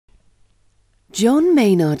John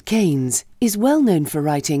Maynard Keynes is well known for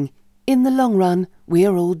writing, "In the long run, we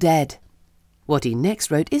are all dead." What he next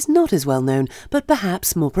wrote is not as well known, but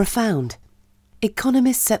perhaps more profound.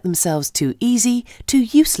 Economists set themselves too easy, too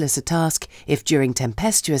useless a task if during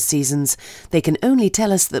tempestuous seasons they can only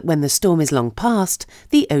tell us that when the storm is long past,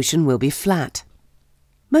 the ocean will be flat.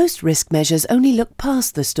 Most risk measures only look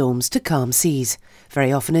past the storms to calm seas,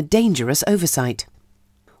 very often a dangerous oversight.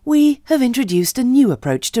 We have introduced a new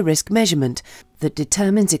approach to risk measurement that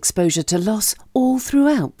determines exposure to loss all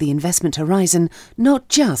throughout the investment horizon, not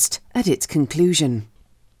just at its conclusion.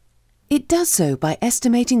 It does so by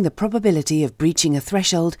estimating the probability of breaching a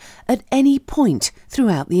threshold at any point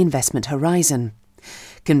throughout the investment horizon.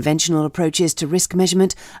 Conventional approaches to risk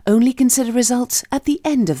measurement only consider results at the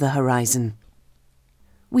end of the horizon.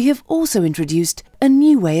 We have also introduced a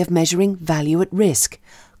new way of measuring value at risk,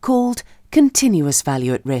 called continuous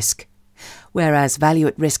value at risk. Whereas value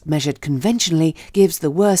at risk measured conventionally gives the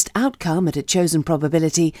worst outcome at a chosen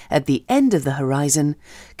probability at the end of the horizon,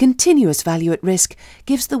 continuous value at risk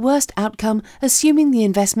gives the worst outcome assuming the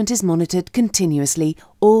investment is monitored continuously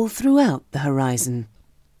all throughout the horizon.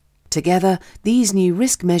 Together, these new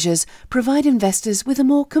risk measures provide investors with a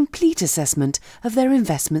more complete assessment of their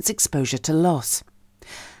investment's exposure to loss.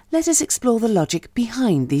 Let us explore the logic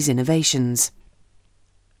behind these innovations.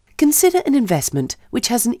 Consider an investment which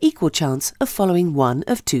has an equal chance of following one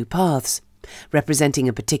of two paths, representing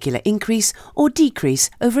a particular increase or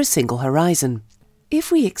decrease over a single horizon.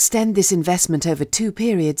 If we extend this investment over 2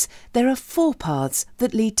 periods, there are 4 paths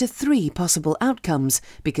that lead to 3 possible outcomes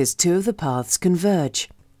because 2 of the paths converge.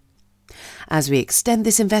 As we extend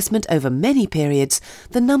this investment over many periods,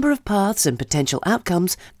 the number of paths and potential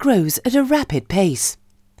outcomes grows at a rapid pace.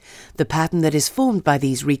 The pattern that is formed by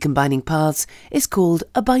these recombining paths is called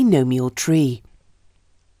a binomial tree.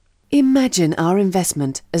 Imagine our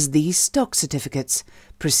investment as these stock certificates,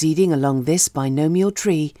 proceeding along this binomial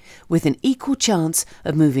tree with an equal chance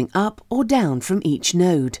of moving up or down from each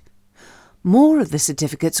node. More of the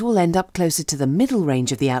certificates will end up closer to the middle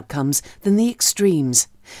range of the outcomes than the extremes,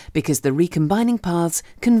 because the recombining paths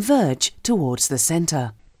converge towards the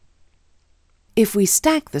centre. If we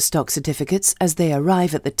stack the stock certificates as they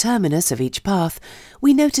arrive at the terminus of each path,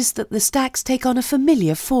 we notice that the stacks take on a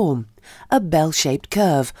familiar form, a bell-shaped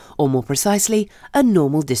curve, or more precisely, a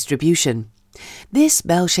normal distribution. This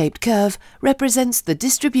bell-shaped curve represents the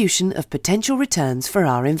distribution of potential returns for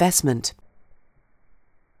our investment.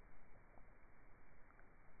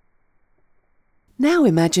 Now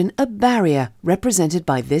imagine a barrier represented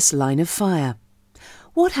by this line of fire.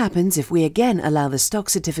 What happens if we again allow the stock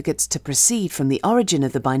certificates to proceed from the origin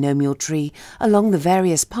of the binomial tree along the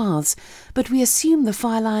various paths, but we assume the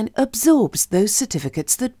fire line absorbs those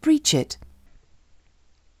certificates that breach it?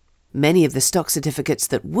 Many of the stock certificates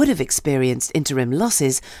that would have experienced interim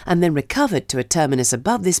losses and then recovered to a terminus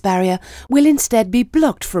above this barrier will instead be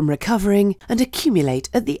blocked from recovering and accumulate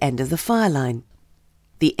at the end of the fire line.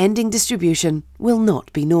 The ending distribution will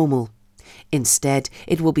not be normal. Instead,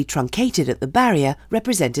 it will be truncated at the barrier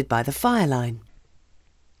represented by the fire line.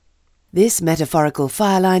 This metaphorical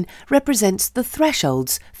fire line represents the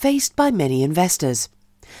thresholds faced by many investors.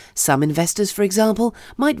 Some investors, for example,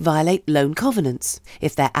 might violate loan covenants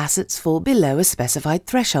if their assets fall below a specified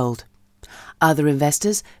threshold. Other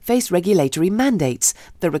investors face regulatory mandates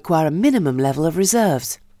that require a minimum level of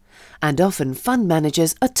reserves. And often fund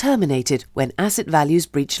managers are terminated when asset values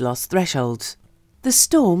breach loss thresholds. The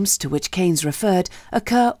storms to which Keynes referred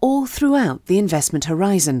occur all throughout the investment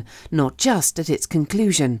horizon, not just at its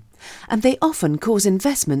conclusion, and they often cause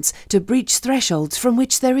investments to breach thresholds from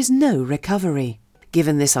which there is no recovery.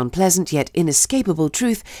 Given this unpleasant yet inescapable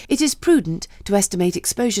truth, it is prudent to estimate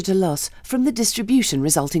exposure to loss from the distribution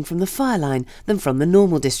resulting from the fire line than from the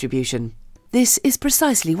normal distribution. This is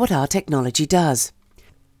precisely what our technology does.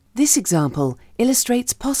 This example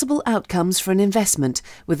illustrates possible outcomes for an investment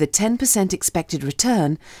with a 10% expected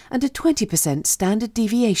return and a 20% standard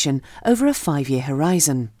deviation over a 5-year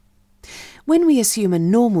horizon. When we assume a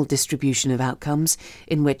normal distribution of outcomes,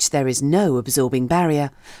 in which there is no absorbing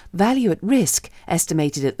barrier, value at risk,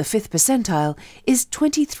 estimated at the 5th percentile, is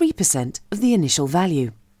 23% of the initial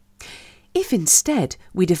value. If instead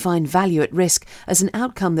we define value at risk as an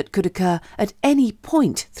outcome that could occur at any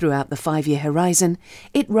point throughout the 5-year horizon,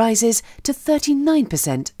 it rises to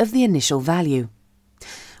 39% of the initial value.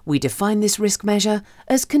 We define this risk measure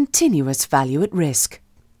as continuous value at risk.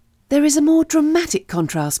 There is a more dramatic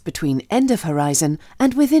contrast between end of horizon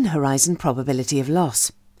and within horizon probability of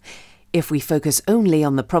loss. If we focus only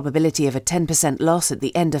on the probability of a 10% loss at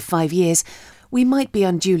the end of 5 years, we might be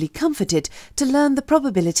unduly comforted to learn the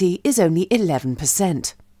probability is only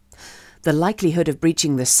 11%. The likelihood of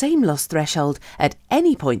breaching the same loss threshold at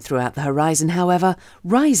any point throughout the horizon, however,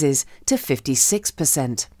 rises to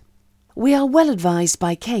 56%. We are well advised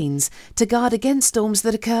by Keynes to guard against storms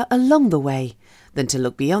that occur along the way, than to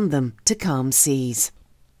look beyond them to calm seas.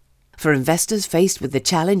 For investors faced with the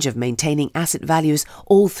challenge of maintaining asset values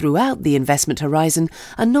all throughout the investment horizon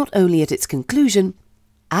and not only at its conclusion,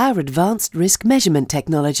 our advanced risk measurement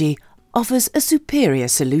technology offers a superior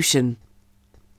solution.